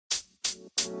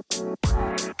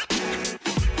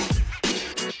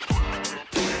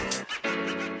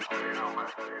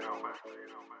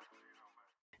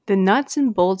The Nuts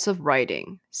and Bolts of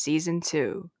Writing, Season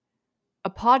 2, a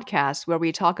podcast where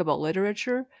we talk about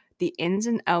literature, the ins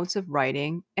and outs of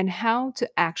writing, and how to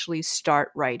actually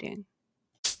start writing.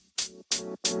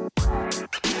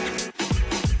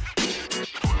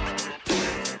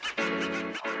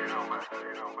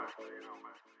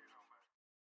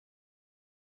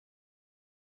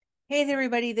 Hey there,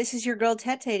 everybody. This is your girl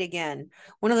Tete again,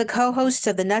 one of the co-hosts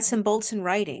of the Nuts and Bolts in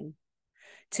Writing.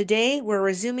 Today, we're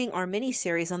resuming our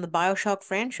mini-series on the Bioshock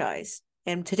franchise.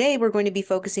 And today, we're going to be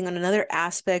focusing on another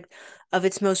aspect of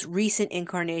its most recent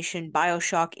incarnation,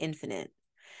 Bioshock Infinite.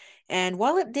 And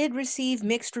while it did receive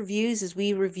mixed reviews, as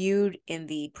we reviewed in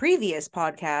the previous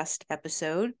podcast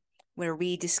episode, where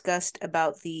we discussed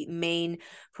about the main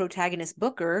protagonist,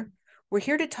 Booker, we're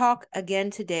here to talk again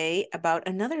today about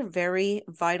another very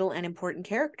vital and important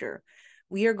character.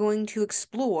 We are going to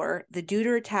explore the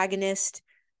deuteragonist,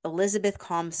 Elizabeth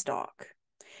Comstock.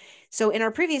 So in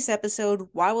our previous episode,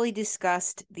 while we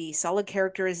discussed the solid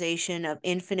characterization of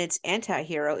Infinite's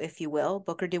anti-hero, if you will,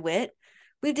 Booker DeWitt,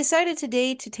 we've decided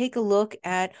today to take a look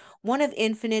at one of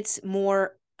Infinite's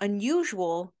more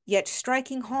unusual yet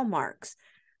striking hallmarks,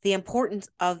 the importance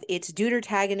of its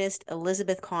deuteragonist,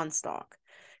 Elizabeth Comstock.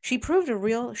 She proved a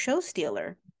real show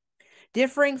stealer.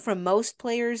 Differing from most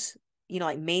players,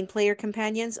 like main player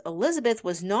companions, Elizabeth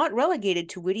was not relegated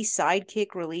to witty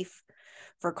sidekick relief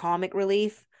for comic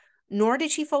relief, nor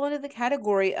did she fall into the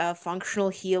category of functional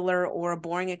healer or a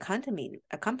boring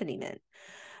accompaniment.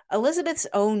 Elizabeth's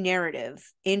own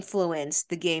narrative influenced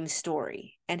the game's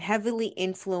story and heavily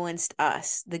influenced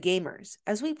us, the gamers,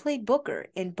 as we played Booker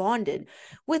and bonded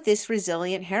with this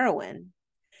resilient heroine.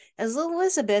 As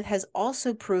Elizabeth has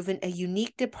also proven a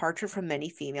unique departure from many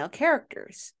female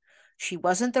characters. She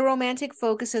wasn't the romantic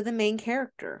focus of the main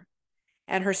character.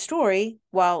 And her story,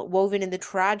 while woven in the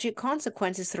tragic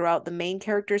consequences throughout the main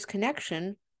character's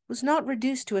connection, was not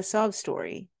reduced to a sob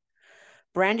story.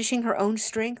 Brandishing her own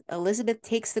strength, Elizabeth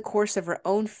takes the course of her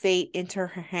own fate into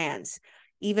her hands,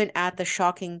 even at the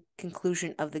shocking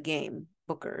conclusion of the game,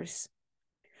 Booker's.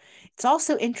 It's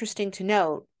also interesting to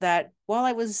note that while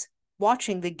I was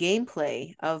watching the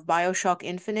gameplay of Bioshock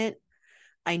Infinite,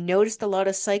 I noticed a lot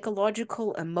of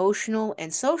psychological, emotional,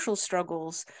 and social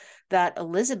struggles that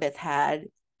Elizabeth had,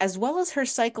 as well as her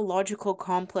psychological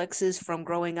complexes from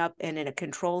growing up in a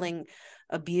controlling,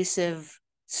 abusive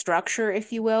structure,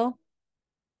 if you will,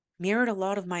 mirrored a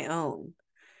lot of my own.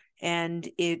 And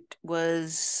it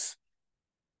was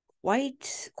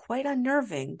quite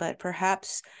unnerving, but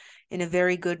perhaps in a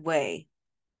very good way.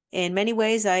 In many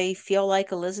ways, I feel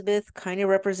like Elizabeth kind of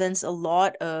represents a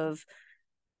lot of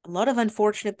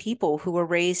unfortunate people who were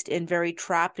raised in very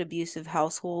trapped, abusive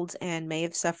households and may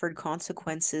have suffered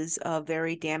consequences of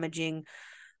very damaging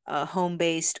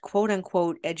home-based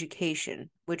quote-unquote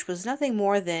education, which was nothing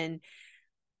more than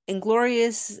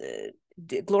inglorious,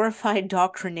 glorified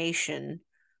doctrination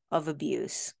of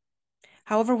abuse.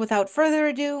 However, without further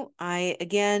ado, I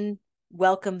again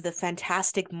welcome the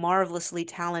fantastic, marvelously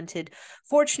talented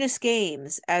Fortunus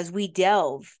Games as we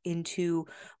delve into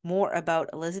more about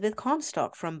Elizabeth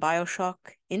Comstock from Bioshock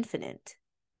Infinite.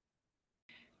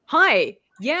 Hi!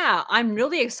 Yeah, I'm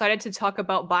really excited to talk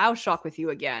about Bioshock with you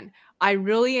again. I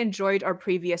really enjoyed our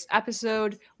previous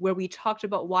episode where we talked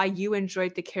about why you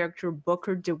enjoyed the character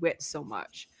Booker DeWitt so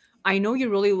much. I know you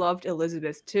really loved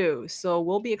Elizabeth too, so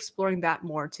we'll be exploring that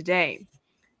more today.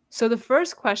 So, the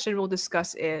first question we'll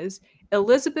discuss is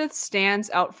Elizabeth stands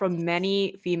out from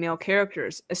many female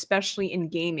characters, especially in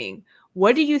gaming.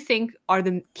 What do you think are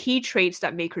the key traits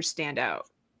that make her stand out?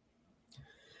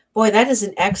 Boy, that is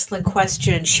an excellent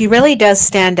question. She really does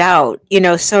stand out.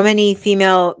 So many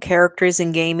female characters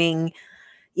in gaming,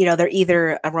 they're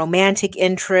either a romantic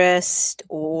interest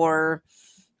or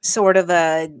sort of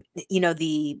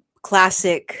the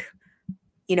classic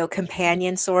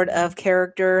companion sort of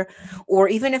character, or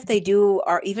even if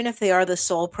they are the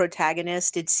sole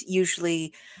protagonist,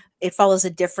 it follows a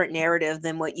different narrative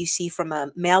than what you see from a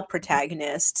male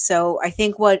protagonist. So I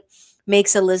think what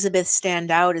makes Elizabeth stand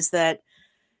out is that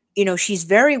she's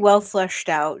very well fleshed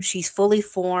out, she's fully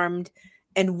formed,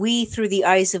 and we, through the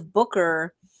eyes of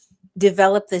Booker,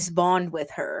 develop this bond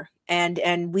with her.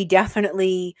 And we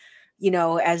definitely,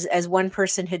 as one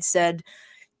person had said,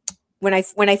 when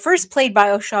I first played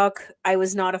BioShock, I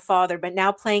was not a father, but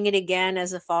now playing it again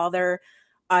as a father,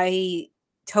 I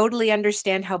totally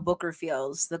understand how Booker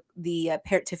feels. To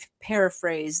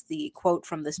paraphrase the quote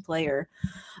from this player,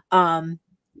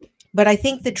 but I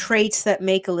think the traits that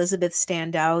make Elizabeth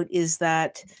stand out is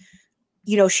that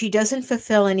she doesn't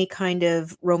fulfill any kind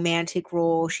of romantic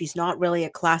role. She's not really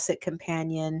a classic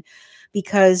companion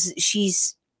because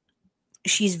she's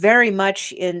she's very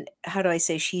much in, how do I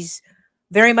say, she's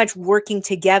very much working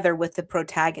together with the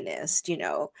protagonist,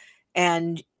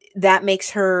 and that makes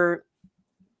her,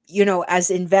 as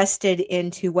invested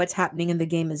into what's happening in the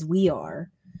game as we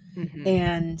are. Mhm.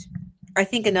 And I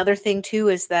think another thing too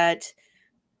is that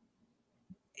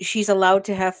she's allowed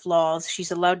to have flaws,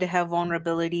 she's allowed to have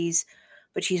vulnerabilities,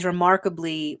 but she's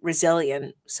remarkably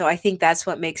resilient. So I think that's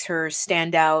what makes her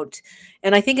stand out.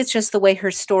 And I think it's just the way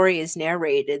her story is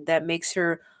narrated that makes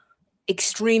her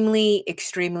extremely,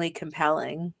 extremely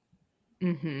compelling.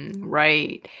 Mhm.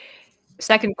 Right.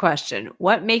 Second question,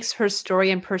 what makes her story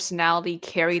and personality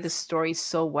carry the story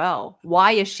so well?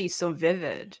 Why is she so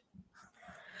vivid?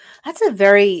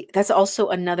 That's also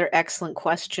another excellent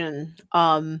question.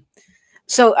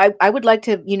 So I would like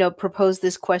to, propose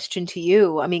this question to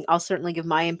you. I mean, I'll certainly give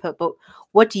my input, but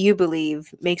what do you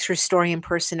believe makes her story and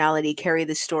personality carry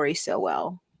the story so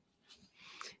well?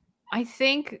 I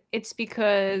think it's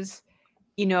because,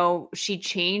 she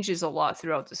changes a lot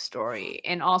throughout the story.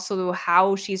 And also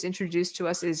how she's introduced to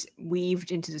us is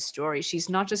weaved into the story. She's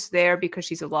not just there because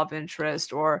she's a love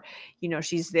interest or,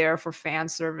 she's there for fan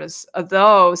service.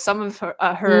 Although some of her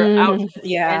outfit at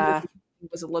the end of Yeah. the game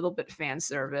was a little bit fan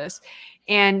service.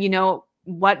 And,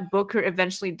 what Booker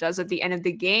eventually does at the end of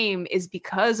the game is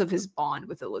because of his bond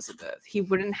with Elizabeth. He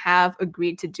wouldn't have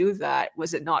agreed to do that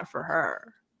was it not for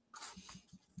her.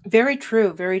 Very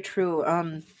true, very true.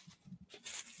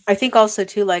 I think also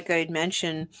too, like I had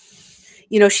mentioned,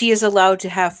 she is allowed to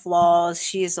have flaws.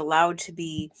 She is allowed to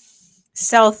be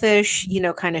selfish,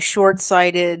 kind of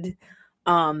short-sighted.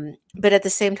 But at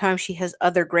the same time, she has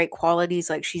other great qualities,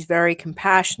 like she's very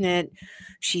compassionate,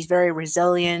 she's very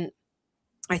resilient.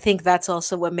 I think that's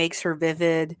also what makes her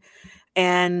vivid.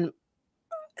 And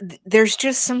there's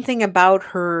just something about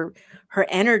her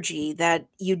energy that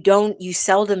you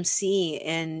seldom see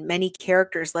in many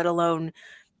characters, let alone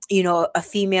a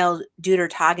female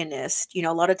deuteragonist.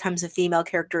 A lot of times a female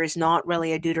character is not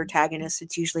really a deuteragonist.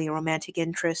 It's usually a romantic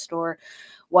interest or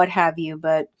what have you.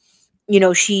 But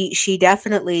she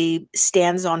definitely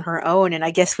stands on her own, and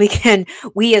I guess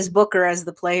we as Booker, as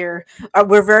the player,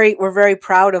 we're very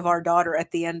proud of our daughter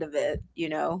at the end of it.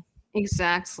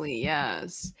 Exactly,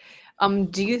 yes.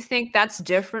 Do you think that's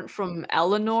different from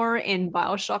Eleanor in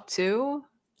BioShock 2?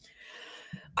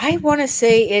 I want to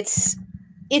say it's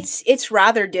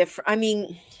rather different. I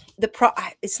mean,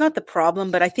 it's not the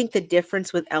problem, but I think the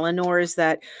difference with Eleanor is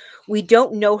that we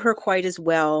don't know her quite as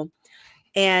well,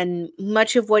 and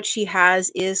much of what she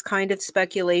has is kind of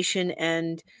speculation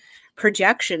and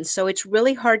projection. So it's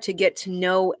really hard to get to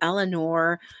know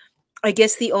Eleanor. I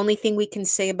guess the only thing we can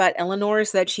say about Eleanor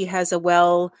is that she has a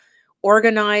well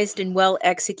organized and well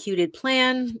executed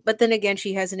plan, but then again,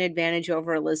 she has an advantage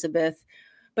over Elizabeth.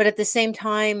 But at the same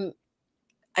time,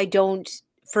 I don't,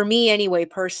 for me anyway,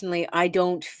 personally, I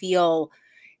don't feel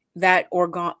that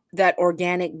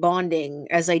organic bonding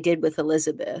as I did with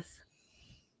Elizabeth.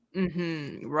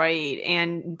 Mhm, right,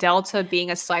 and Delta being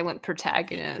a silent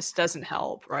protagonist doesn't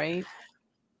help, right?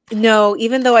 No,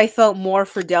 even though I felt more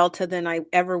for Delta than I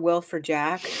ever will for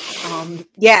Jack.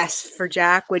 Yes, for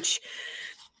Jack, which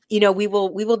we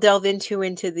will delve into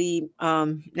the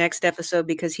next episode,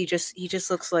 because he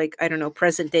just looks like, I don't know,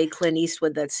 present day Clint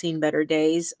Eastwood that's seen better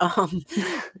days. Um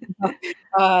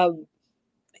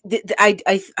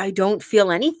I don't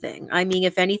feel anything. I mean,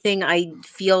 if anything, I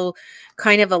feel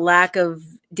kind of a lack of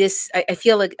I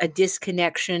feel like a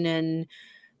disconnection, and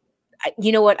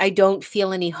you know what? I don't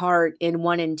feel any heart in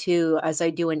 1 and 2 as I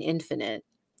do in Infinite.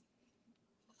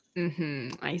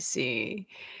 Mhm, I see.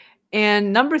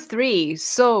 And number 3,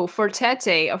 so for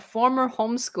Tete, a former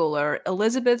homeschooler,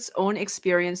 Elizabeth's own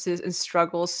experiences and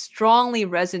struggles strongly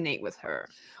resonate with her.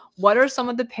 What are some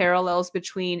of the parallels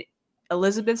between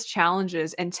Elizabeth's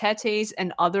challenges and Tete's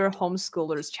and other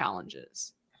homeschoolers'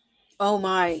 challenges? Oh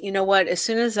my, you know what? As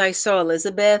soon as I saw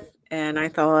Elizabeth, and I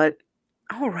thought,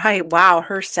 all right, wow,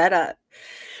 her setup.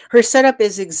 Her setup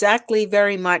is exactly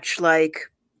very much like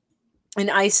an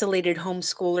isolated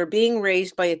homeschooler being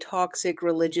raised by a toxic,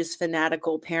 religious,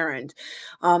 fanatical parent,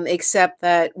 except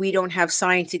that we don't have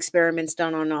science experiments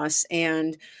done on us.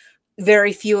 And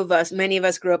very few of us, many of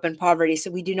us grew up in poverty,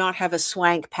 so we do not have a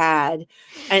swank pad,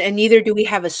 and neither do we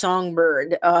have a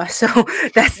songbird. So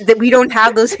that's that we don't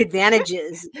have those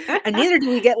advantages, and neither do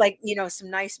we get, like, some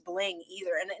nice bling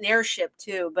either, and an airship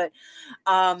too. But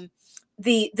um,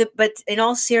 but in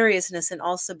all seriousness and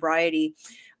all sobriety,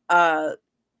 uh,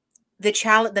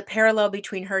 the parallel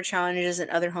between her challenges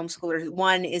and other homeschoolers,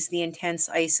 one is the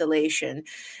intense isolation.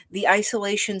 The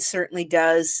isolation certainly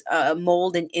does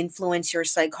mold and influence your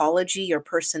psychology, your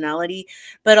personality,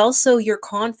 but also your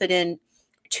confident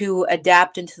to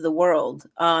adapt into the world.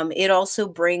 It also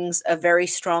brings a very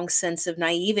strong sense of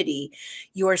naivety.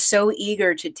 You are so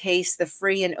eager to taste the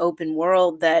free and open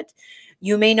world that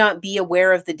you may not be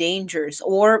aware of the dangers,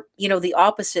 or, the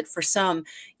opposite for some.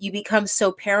 You become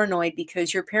so paranoid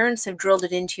because your parents have drilled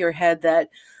it into your head that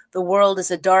the world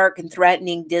is a dark and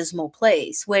threatening, dismal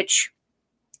place, which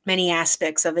many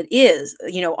aspects of it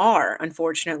are,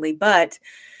 unfortunately, but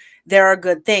there are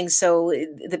good things. So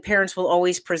the parents will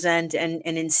always present and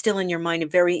instill in your mind a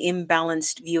very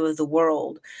imbalanced view of the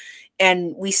world.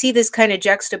 And we see this kind of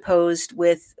juxtaposed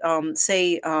with,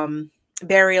 say,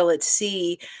 Burial at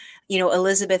Sea.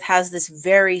 Elizabeth has this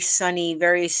very sunny,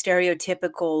 very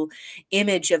stereotypical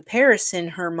image of Paris in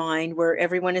her mind, where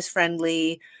everyone is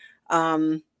friendly.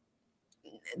 Um,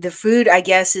 the food, I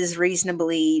guess, is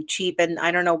reasonably cheap, and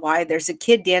I don't know why there's a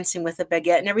kid dancing with a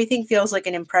baguette, and everything feels like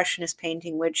an impressionist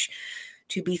painting, which,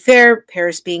 to be fair,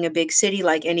 Paris being a big city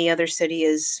like any other city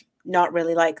is not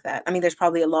really like that. I mean, there's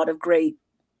probably a lot of great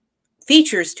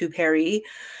features to Paris,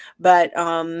 but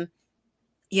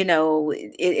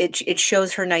it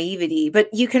shows her naivety. But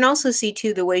you can also see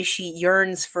too the way she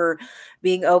yearns for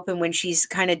being open when she's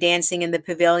kind of dancing in the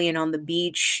pavilion on the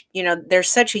beach. There's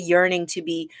such a yearning to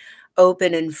be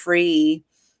open and free.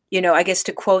 I guess,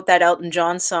 to quote that Elton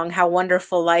John song, how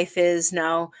wonderful life is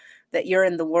now that you're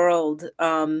in the world.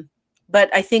 But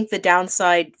I think the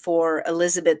downside for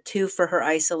Elizabeth too, for her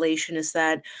isolation, is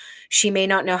that she may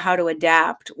not know how to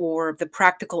adapt, or the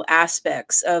practical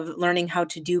aspects of learning how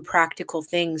to do practical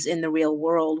things in the real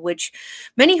world, which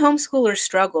many homeschoolers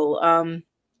struggle.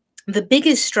 The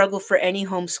biggest struggle for any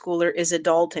homeschooler is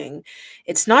adulting.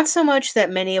 It's not so much that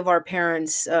many of our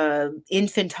parents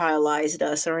infantilized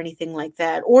us or anything like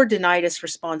that, or denied us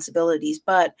responsibilities,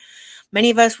 but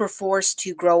many of us were forced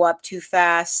to grow up too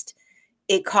fast.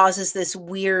 It causes this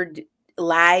weird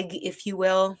lag, if you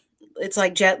will. It's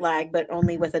like jet lag, but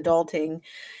only with adulting.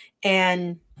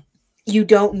 And you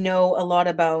don't know a lot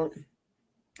about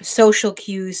social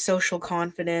cues, social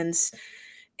confidence.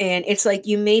 And it's like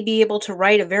you may be able to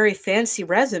write a very fancy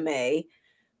resume,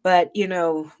 but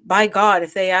by God,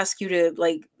 if they ask you to,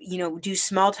 like, do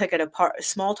small talk at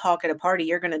a party,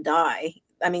 you're gonna die.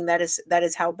 I mean, that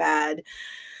is how bad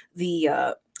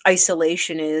the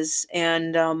isolation is.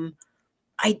 And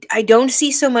I don't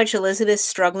see so much Elizabeth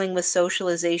struggling with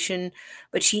socialization,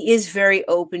 but she is very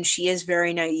open. She is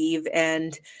very naive,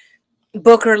 and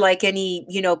Booker, like any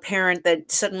parent that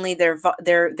suddenly their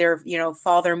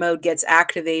father mode gets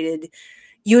activated,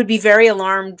 you would be very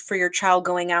alarmed for your child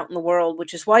going out in the world,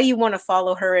 which is why you want to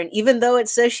follow her. And even though it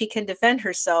says she can defend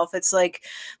herself, it's like,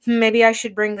 maybe I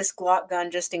should bring this Glock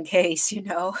gun just in case.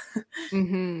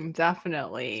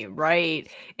 Definitely, right.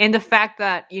 And the fact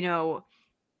that,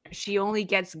 she only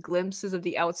gets glimpses of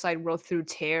the outside world through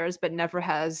tears, but never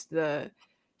has the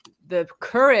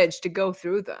courage to go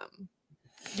through them.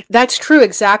 That's true,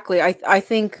 exactly. I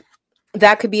think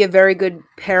that could be a very good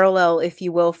parallel, if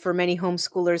you will, for many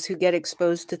homeschoolers who get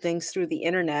exposed to things through the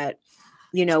internet.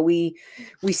 We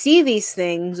see these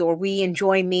things, or we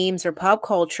enjoy memes or pop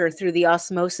culture through the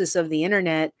osmosis of the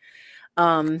internet,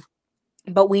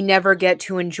 but we never get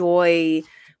to enjoy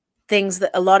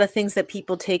a lot of things that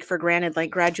people take for granted,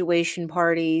 like graduation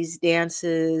parties,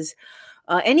 dances,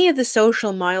 any of the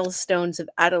social milestones of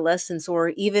adolescence, or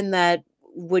even that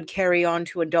would carry on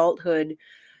to adulthood.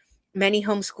 Many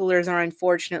homeschoolers are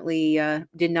unfortunately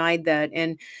denied that.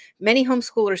 And many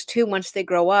homeschoolers, too, once they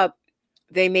grow up,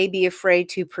 they may be afraid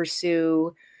to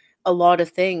pursue a lot of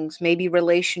things, maybe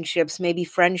relationships, maybe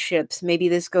friendships. Maybe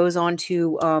this goes on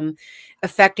to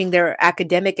affecting their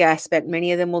academic aspect.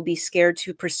 Many of them will be scared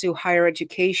to pursue higher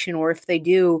education, or if they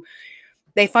do,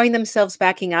 they find themselves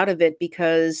backing out of it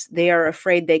because they are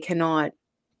afraid they cannot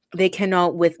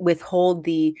withhold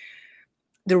the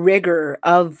rigor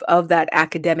of that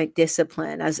academic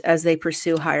discipline as they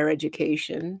pursue higher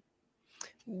education.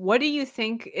 What do you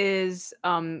think is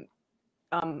the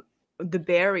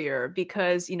barrier?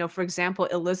 Because, for example,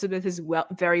 Elizabeth is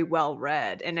very well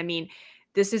read, and I mean,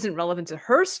 this isn't relevant to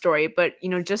her story, but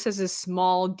just as a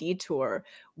small detour,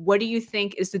 what do you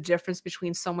think is the difference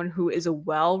between someone who is a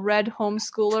well-read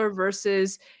homeschooler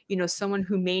versus someone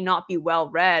who may not be well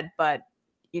read, but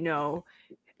you know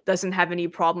doesn't have any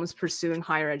problems pursuing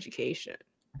higher education?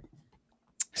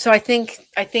 So I think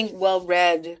well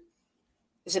read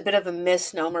is a bit of a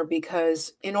misnomer,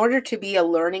 because in order to be a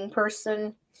learning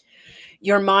person,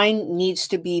 your mind needs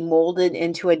to be molded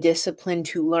into a discipline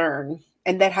to learn,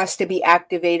 and that has to be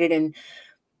activated, and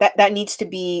that needs to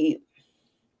be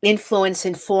influenced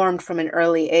and formed from an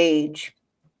early age.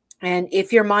 And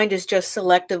if your mind is just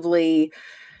selectively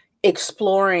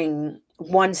exploring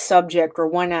one subject or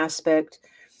one aspect,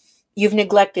 you've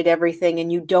neglected everything,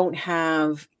 and you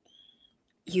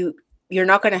you're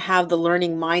not going to have the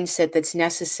learning mindset that's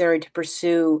necessary to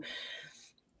pursue,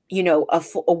 a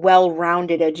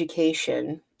well-rounded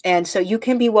education. And so you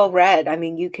can be well read. I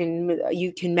mean, you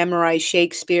can memorize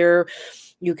Shakespeare,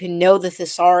 you can know the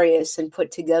thesaurus and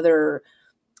put together,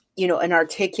 an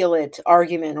articulate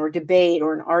argument or debate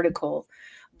or an article.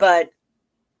 But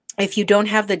if you don't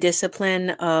have the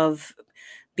discipline of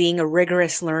being a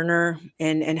rigorous learner,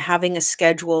 and having a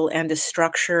schedule and a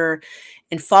structure,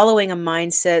 and following a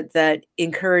mindset that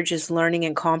encourages learning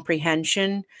and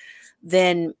comprehension,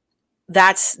 then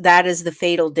that is the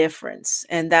fatal difference.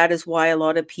 And that is why a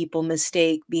lot of people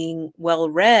mistake being well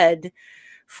read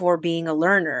for being a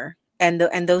learner. And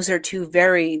those are two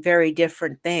very, very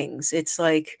different things. It's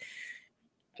like,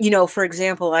 for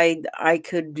example, I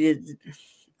could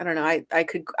I don't know,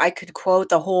 I could quote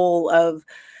the whole of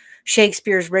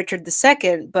Shakespeare's Richard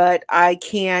II, but I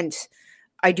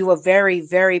do a very,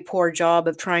 very poor job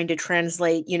of trying to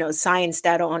translate, science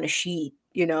data on a sheet.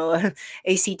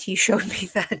 ACT showed me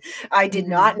that I did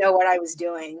not Mhm. know what I was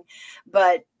doing.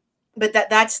 But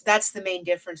that's the main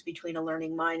difference between a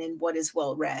learning mind and what is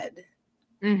well read.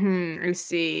 I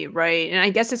see, right, and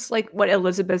I guess it's like what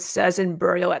Elizabeth says in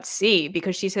Burial at Sea,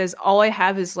 because she says, "All I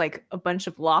have is, like, a bunch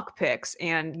of lockpicks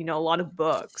and, a lot of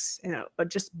books, but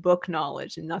just book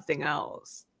knowledge and nothing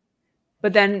else."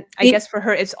 But then I It, guess for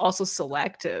her, it's also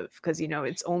selective because,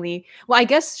 it's only well, I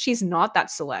guess she's not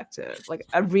that selective. Like,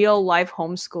 a real life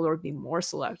homeschooler would be more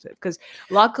selective because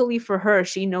luckily for her,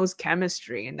 she knows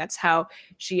chemistry, and that's how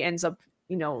she ends up,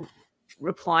 you know,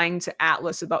 replying to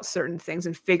Atlas about certain things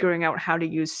and figuring out how to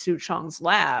use Suchong's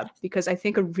lab, because I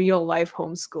think a real life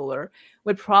homeschooler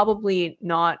would probably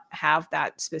not have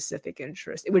that specific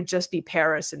interest. It would just be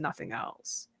Paris and nothing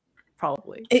else,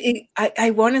 probably. I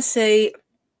want to say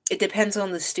it depends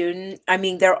on the student. I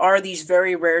mean, there are these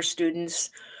very rare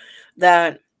students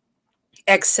that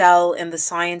excel in the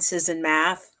sciences and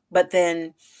math, but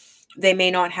then they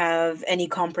may not have any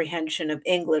comprehension of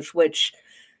English, which,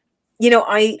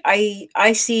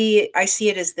 I see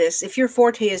it as this: if your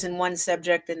forte is in one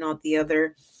subject and not the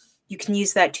other, you can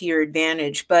use that to your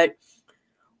advantage. But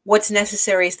what's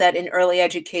necessary is that in early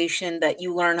education that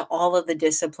you learn all of the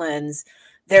disciplines,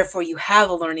 therefore you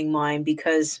have a learning mind,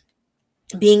 because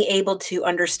being able to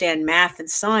understand math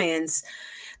and science,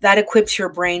 that equips your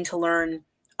brain to learn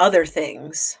other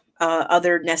things,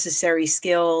 other necessary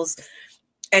skills,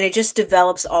 and it just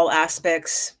develops all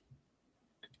aspects,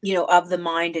 of the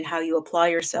mind and how you apply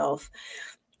yourself.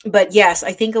 But yes,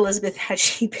 I think Elizabeth, had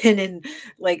she been in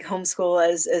like homeschool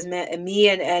me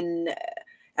and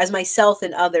as myself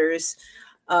and others,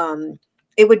 um,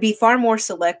 it would be far more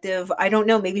selective. I don't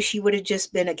know. Maybe she would have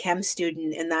just been a chem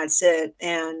student and that's it.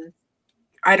 And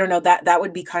I don't know, that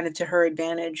would be kind of to her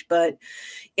advantage. But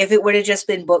if it would have just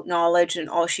been book knowledge and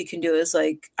all she can do is,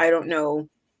 like, I don't know,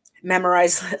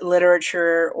 memorize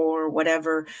literature or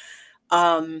whatever,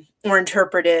 or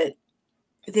interpret it,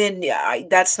 then yeah,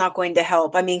 that's not going to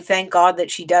help. I mean, thank God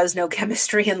that she does know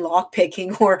chemistry and lock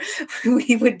picking, or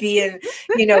we would be in,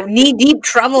 knee deep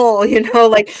trouble.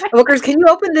 Like, Bookers, can you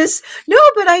open this? No,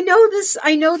 but I know this.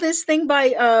 I know this thing by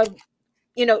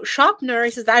Shopner.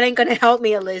 He says that ain't gonna help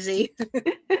me, Lizzie.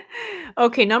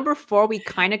 Okay, number 4 we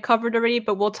kind of covered already,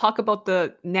 but we'll talk about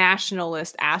the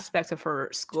nationalist aspect of her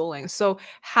schooling. So,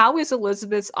 how is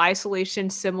Elizabeth's isolation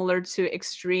similar to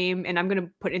extreme, and I'm going to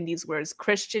put in these words,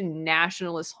 Christian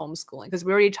nationalist homeschooling? Because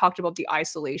we already talked about the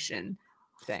isolation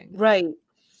thing. Right.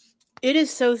 It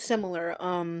is so similar.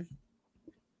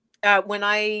 When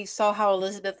I saw how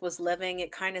Elizabeth was living,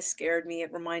 it kind of scared me.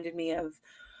 It reminded me of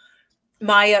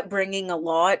my upbringing a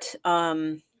lot.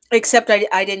 Except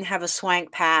I didn't have a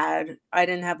swank pad. I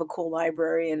didn't have a cool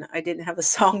library, and I didn't have a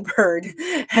songbird,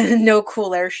 and no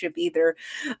cool airship either.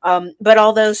 But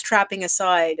all those trapping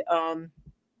aside,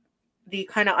 the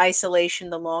kind of isolation,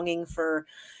 the longing for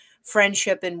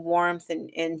friendship and warmth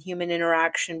and human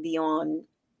interaction beyond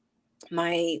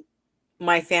my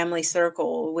my family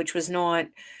circle, which was not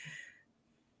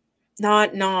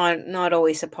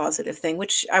always a positive thing,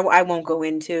 which I won't go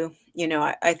into.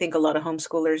 I think a lot of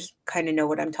homeschoolers kind of know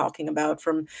what I'm talking about,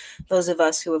 from those of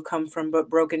us who have come from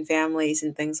broken families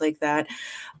and things like that.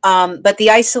 But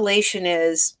the isolation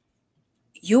is,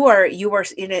 you are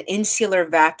in an insular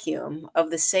vacuum of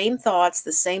the same thoughts,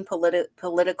 the same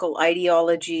political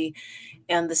ideology,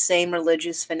 and the same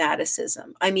religious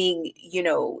fanaticism. I mean,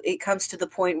 it comes to the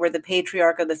point where the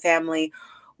patriarch of the family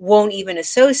won't even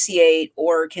associate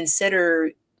or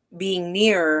consider being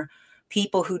near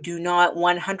people who do not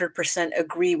 100%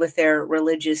 agree with their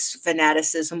religious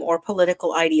fanaticism or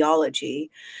political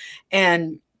ideology.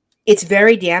 And it's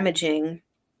very damaging,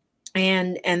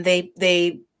 and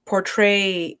they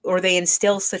portray, or they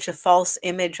instill such a false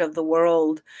image of the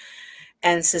world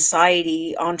and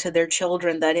society onto their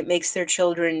children that it makes their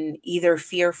children either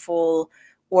fearful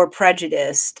or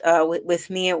prejudiced. With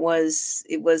me, it was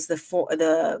I was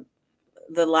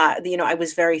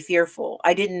very fearful.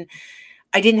 I didn't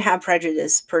have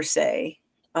prejudice per se,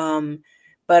 um,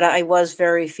 but I was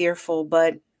very fearful.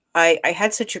 But I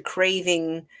had such a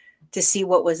craving to see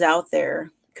what was out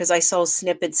there, because I saw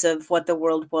snippets of what the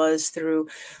world was through,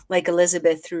 like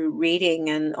Elizabeth, through reading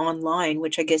and online,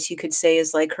 which I guess you could say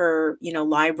is like her,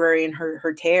 library and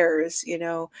her tears,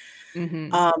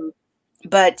 Mhm. Um,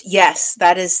 but yes,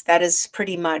 that is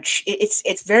pretty much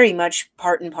it's very much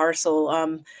part and parcel.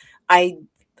 I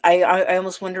I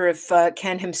almost wonder if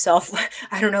Ken himself,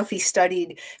 I don't know if he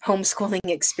studied homeschooling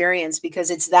experience, because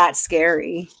it's that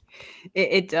scary.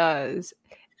 It does.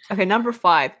 Okay, number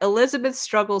 5. Elizabeth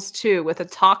struggles too with a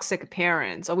toxic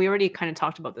parent. So we already kind of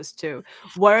talked about this too.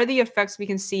 What are the effects we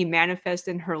can see manifest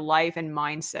in her life and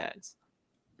mindset?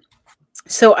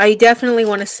 So I definitely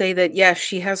want to say that yes,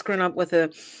 she has grown up with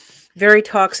a very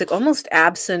toxic, almost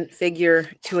absent figure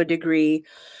to a degree.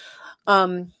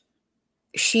 Um,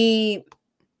 she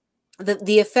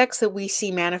the effects that we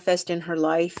see manifest in her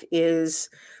life is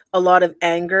a lot of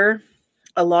anger,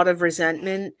 a lot of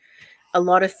resentment, a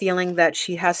lot of feeling that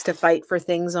she has to fight for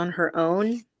things on her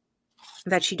own,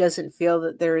 that she doesn't feel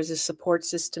that there is a support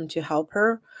system to help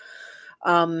her.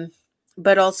 Um,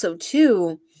 but also,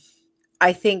 too,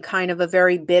 I think kind of a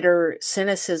very bitter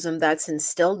cynicism that's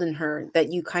instilled in her,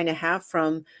 that you kind of have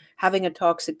from having a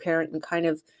toxic parent and kind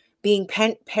of being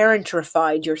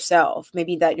parentified yourself.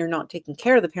 Maybe that you're not taking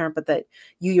care of the parent, but that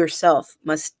you yourself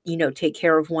must, take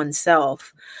care of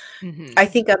oneself. I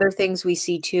Mhm. think other things we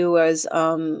see too as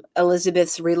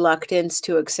Elizabeth's reluctance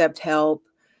to accept help,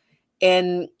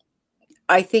 and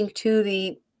I think too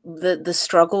the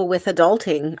struggle with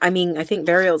adulting. I mean, I think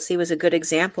Burial at Sea was a good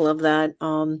example of that.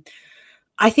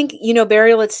 I think,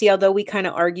 Burial at Sea, although we kind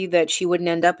of argue that she wouldn't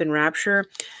end up in Rapture,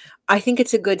 I think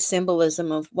it's a good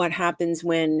symbolism of what happens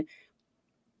when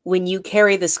you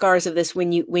carry the scars of this,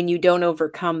 when you don't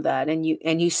overcome that, and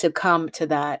you succumb to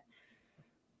that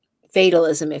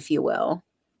fatalism, if you will.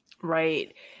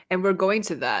 Right. And we're going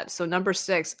to that. So number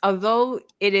 6, although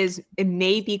it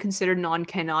may be considered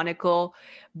non-canonical,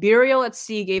 Burial at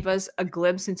Sea gave us a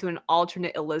glimpse into an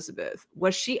alternate Elizabeth.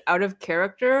 Was she out of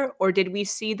character, or did we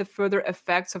see the further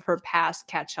effects of her past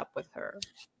catch up with her?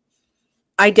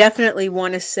 I definitely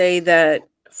want to say that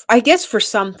I guess for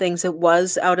some things it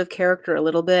was out of character a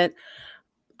little bit.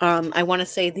 I want to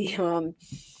say the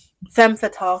femme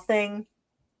fatale thing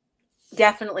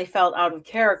definitely felt out of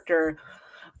character.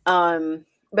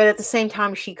 But at the same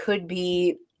time, she could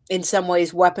be in some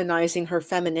ways weaponizing her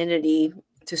femininity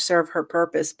to serve her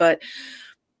purpose. But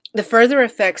the further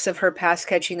effects of her past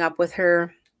catching up with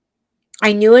her,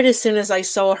 I knew it as soon as I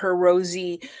saw her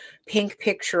rosy pink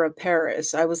picture of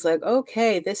Paris. I was like,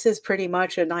 okay, this is pretty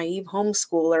much a naive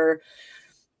homeschooler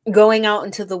going out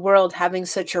into the world having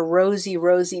such a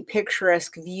rosy,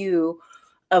 picturesque view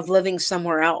of living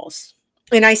somewhere else.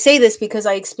 And I say this because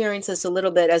I experienced this a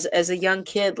little bit as a young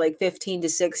kid, like 15 to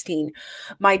 16.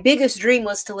 My biggest dream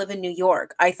was to live in New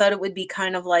York. I thought it would be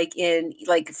kind of like in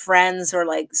like Friends or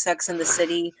like Sex in the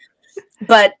City.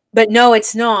 But no,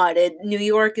 it's not. New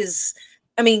York is,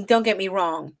 I mean, don't get me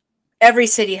wrong. Every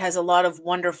city has a lot of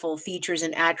wonderful features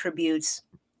and attributes,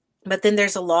 but then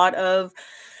there's a lot of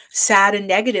sad and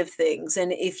negative things.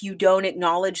 And if you don't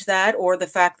acknowledge that, or the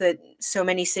fact that so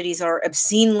many cities are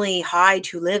obscenely high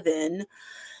to live in,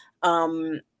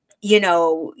 um,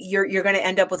 you're going to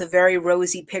end up with a very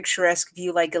rosy, picturesque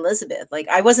view like Elizabeth. Like,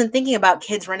 I wasn't thinking about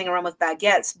kids running around with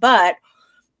baguettes, but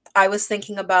I was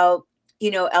thinking about,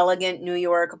 elegant New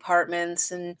York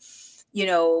apartments, and,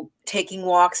 taking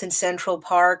walks in Central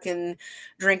Park and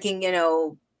drinking,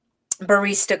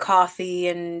 barista coffee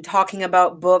and talking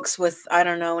about books with, I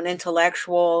don't know, an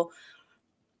intellectual.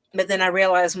 But then I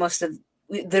realized most of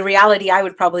the reality I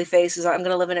would probably face is I'm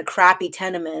going to live in a crappy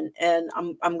tenement, and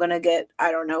I'm going to get,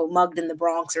 I don't know, mugged in the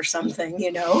Bronx or something.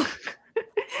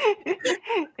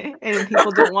 And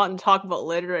people don't want to talk about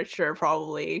literature,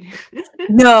 probably.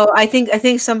 No, I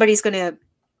think somebody's going to,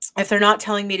 if they're not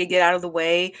telling me to get out of the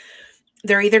way,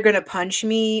 they're either going to punch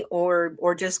me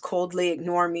or just coldly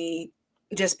ignore me,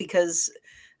 just because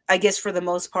I guess for the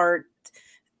most part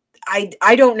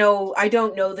I don't know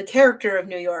the character of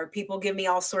New York. People give me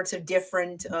all sorts of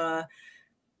different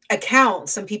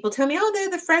accounts. Some people tell me, oh,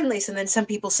 they're the friendliest, and then some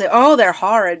people say, oh, they're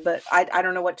horrid. But I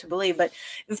don't know what to believe. But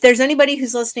if there's anybody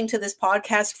who's listening to this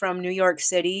podcast from New York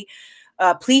City,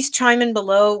 Please chime in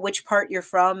below which part you're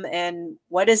from and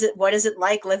what is it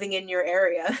like living in your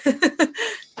area.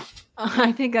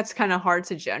 I think that's kind of hard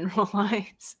to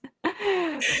generalize.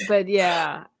 But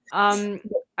yeah,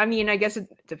 I mean, I guess it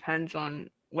depends on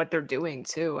what they're doing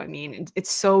too. I mean, it's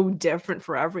so different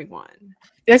for everyone.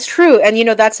 That's true. And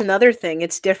that's another thing.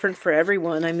 It's different for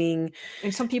everyone. I mean,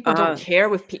 And some people don't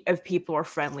care if people are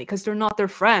friendly because they're not their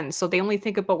friends. So they only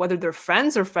think about whether their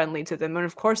friends are friendly to them. And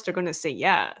of course, they're going to say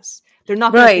yes. They're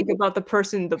not going to right. think about the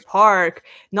person in the park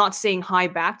not saying hi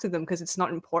back to them because it's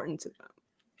not important to them.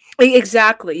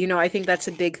 Exactly. I think that's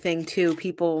a big thing too.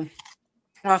 People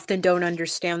often don't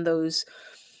understand those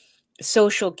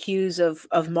social cues of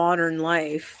modern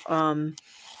life.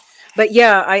 But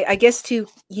yeah, I guess to,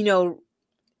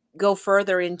 go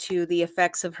further into the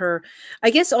effects of her, I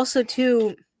guess also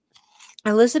too,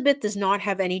 Elizabeth does not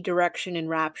have any direction in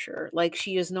Rapture. Like,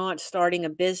 she is not starting a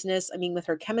business. I mean, with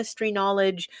her chemistry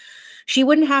knowledge, she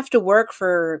wouldn't have to work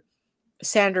for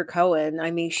Sandra Cohen. I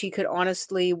mean, she could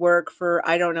honestly work for,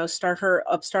 I don't know,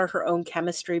 upstart her own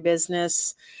chemistry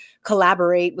business,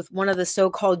 collaborate with one of the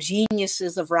so-called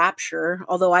geniuses of Rapture.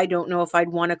 Although I don't know if I'd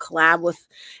want to collab with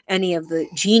any of the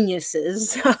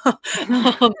geniuses.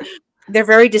 um, they're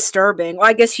very disturbing. Well,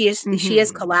 I guess she is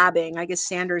Mm-hmm. collabing. I guess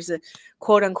Sandra's a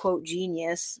quote unquote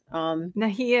genius. No,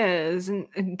 he is. And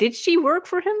did she work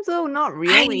for him though? Not I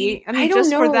really. I I mean, don't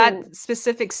just for know. that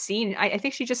specific scene, I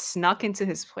think she just snuck into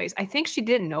his place. I think she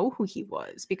didn't know who he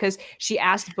was because she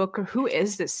asked Booker, "Who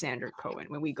is this Sandra Cohen?"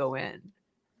 when we go in.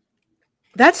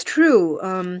 That's true.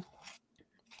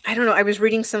 I don't know. I was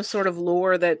reading some sort of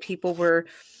lore that people were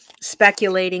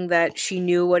speculating that she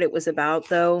knew what it was about,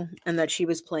 though, and that she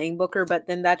was playing Booker, but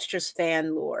then that's just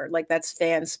fan lore. Like, that's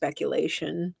fan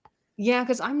speculation. Yeah,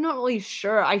 because I'm not really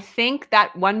sure. I think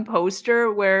that one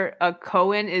poster where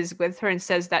Cohen is with her and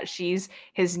says that she's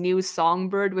his new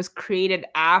songbird was created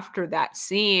after that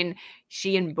scene.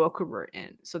 She and Booker were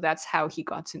in, so that's how he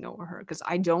got to know her. Because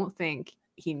I don't think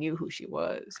he knew who she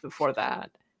was before that.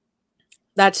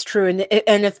 That's true.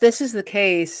 And if this is the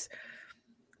case,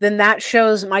 then that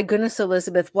shows, my goodness,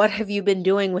 Elizabeth, what have you been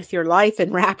doing with your life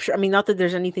in Rapture? I mean, not that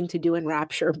there's anything to do in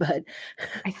Rapture, but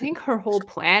I think her whole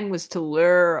plan was to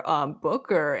lure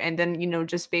Booker and then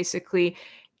just basically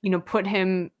put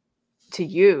him to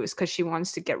use because she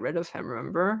wants to get rid of him.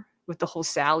 Remember? With the whole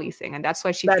Sally thing, and that's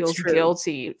why she that's feels true.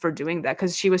 guilty for doing that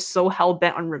because she was so hell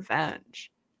bent on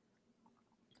revenge.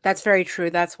 That's very true.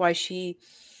 That's why she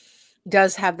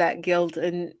does have that guilt.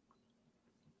 And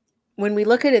when we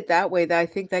look at it that way, that I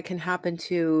think that can happen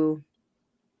to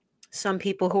some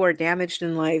people who are damaged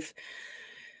in life.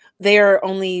 They're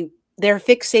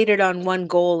fixated on one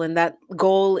goal, and that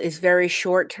goal is very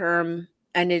short term,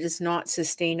 and it is not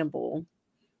sustainable.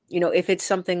 If it's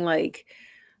something like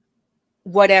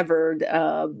whatever,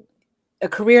 a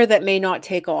career that may not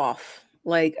take off,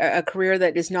 like a career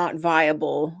that is not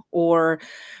viable, or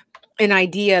an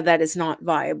idea that is not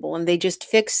viable, and they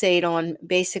just fixate on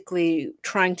basically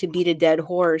trying to beat a dead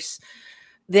horse,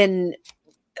 then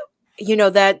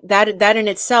that in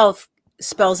itself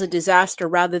spells a disaster,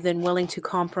 rather than willing to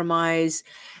compromise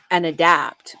and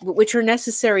adapt, which are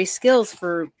necessary skills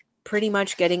for pretty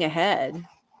much getting ahead.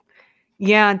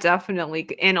 Yeah, definitely.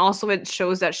 And also it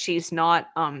shows that she's not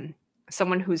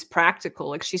someone who's practical.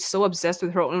 Like she's so obsessed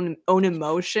with her own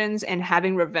emotions and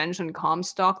having revenge on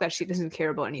Comstock that she doesn't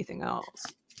care about anything else.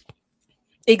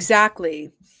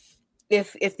 Exactly.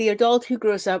 If the adult who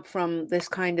grows up from this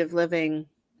kind of living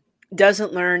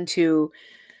doesn't learn to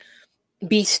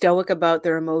be stoic about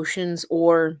their emotions,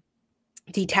 or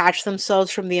detach themselves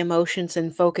from the emotions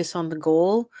and focus on the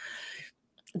goal,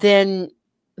 then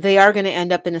they are going to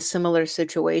end up in a similar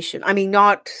situation. I mean,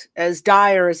 not as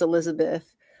dire as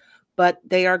Elizabeth, but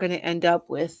they are going to end up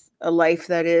with a life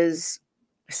that is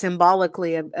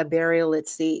symbolically a burial at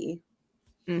sea.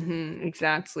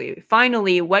 Exactly.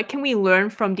 Finally, what can we learn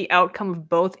from the outcome of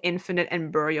both Infinite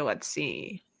and Burial at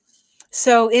Sea?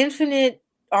 So Infinite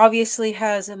obviously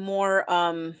has a more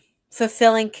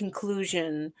fulfilling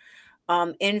conclusion.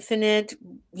 Infinite,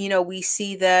 we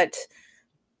see that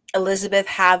Elizabeth,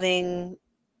 having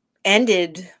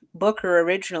ended Booker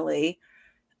originally,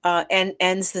 and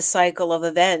ends the cycle of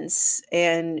events,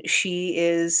 and she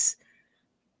has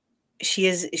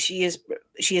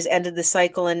ended the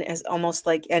cycle and has almost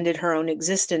like ended her own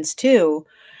existence too.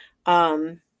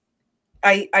 um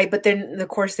I but then of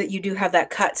course that you do have that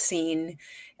cut scene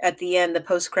at the end, the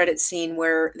post credit scene,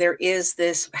 where there is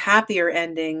this happier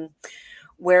ending,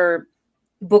 where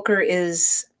Booker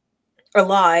is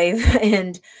alive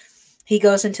and he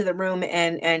goes into the room,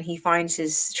 and he finds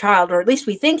his child, or at least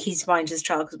we think he finds his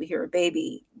child because we hear a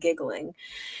baby giggling.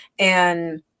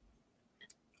 And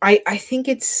I think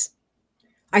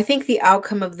I think the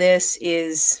outcome of this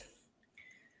is,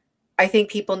 I think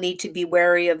people need to be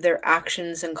wary of their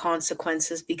actions and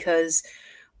consequences, because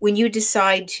when you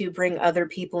decide to bring other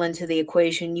people into the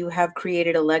equation, you have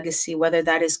created a legacy, whether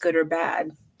that is good or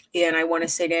bad. And I want to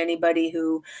say to anybody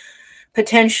who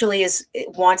potentially is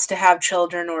wants to have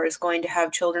children, or is going to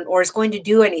have children, or is going to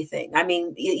do anything. I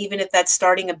mean, even if that's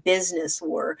starting a business,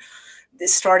 or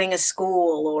starting a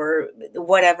school, or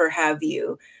whatever have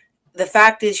you, the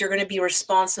fact is you're going to be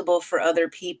responsible for other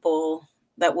people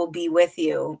that will be with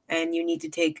you, and you need to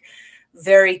take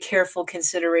very careful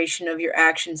consideration of your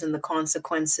actions and the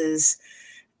consequences,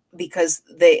 because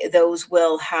those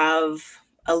will have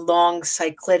a long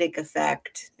cyclic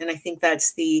effect. And I think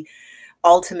that's the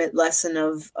ultimate lesson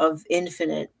of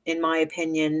Infinite, in my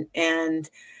opinion. And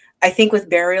I think with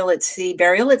Burial at Sea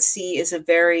is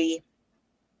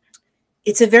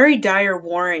it's a very dire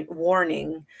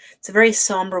warning. It's a very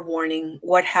somber warning.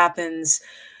 What happens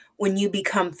when you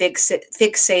become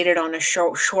fixated on a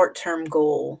short-term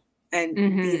goal, and be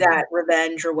Mhm. that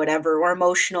revenge or whatever, or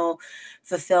emotional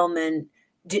fulfillment.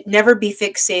 Never be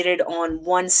fixated on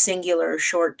one singular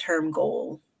short-term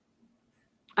goal.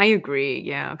 I agree,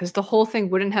 yeah, because the whole thing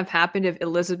wouldn't have happened if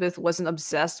Elizabeth wasn't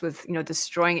obsessed with,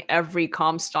 destroying every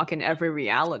Comstock in every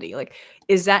reality. Like,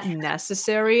 is that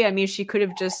necessary? I mean, she could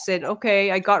have just said,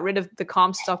 "Okay, I got rid of the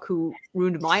Comstock who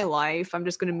ruined my life. I'm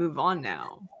just gonna move on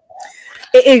now."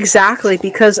 Exactly,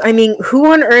 because I mean,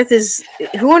 who on earth is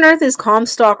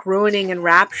Comstock ruining in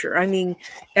Rapture? I mean,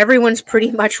 everyone's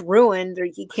pretty much ruined, or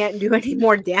you can't do any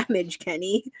more damage,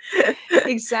 Kenny.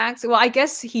 Exactly. Well, I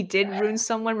guess he did ruin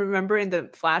someone. Remember in the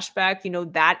flashback,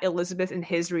 that Elizabeth in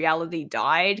his reality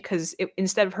died because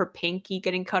instead of her pinky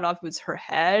getting cut off, it was her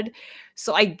head.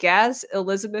 So I guess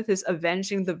Elizabeth is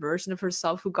avenging the version of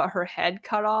herself who got her head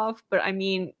cut off. But I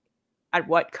mean, at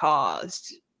what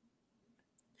cost?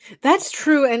 That's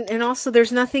true, and also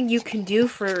there's nothing you can do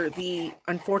for the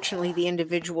unfortunately the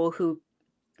individual who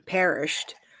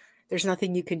perished. There's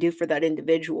nothing you can do for that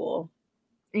individual,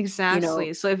 you know.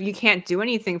 Exactly. So if you can't do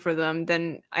anything for them,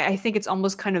 then I think it's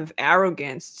almost kind of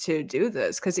arrogance to do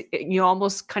this because you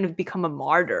almost kind of become a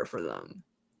martyr for them.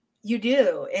 You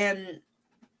do, and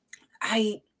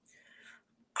I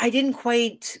I didn't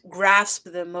quite grasp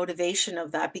the motivation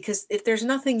of that, because if there's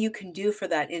nothing you can do for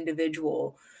that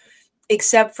individual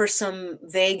except for some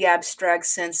vague abstract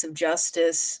sense of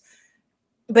justice,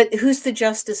 but who's the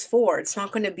justice for? It's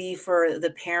not going to be for the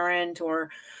parent, or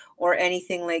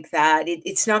anything like that.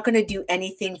 It's not going to do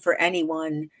anything for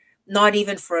anyone, not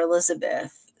even for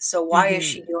Elizabeth. So why is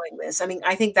she Mhm. doing this? I mean,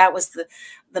 I think that was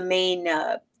the main,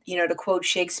 to quote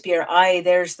Shakespeare, "I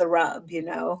there's the rub," you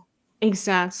know.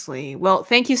 Exactly. Well,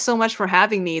 thank you so much for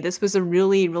having me. This was a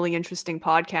really, really interesting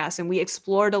podcast, and we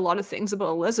explored a lot of things about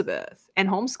Elizabeth and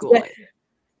Yeah. homeschooling.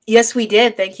 Yes, we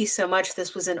did. Thank you so much.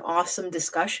 This was an awesome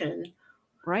discussion.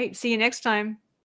 Right. See you next time.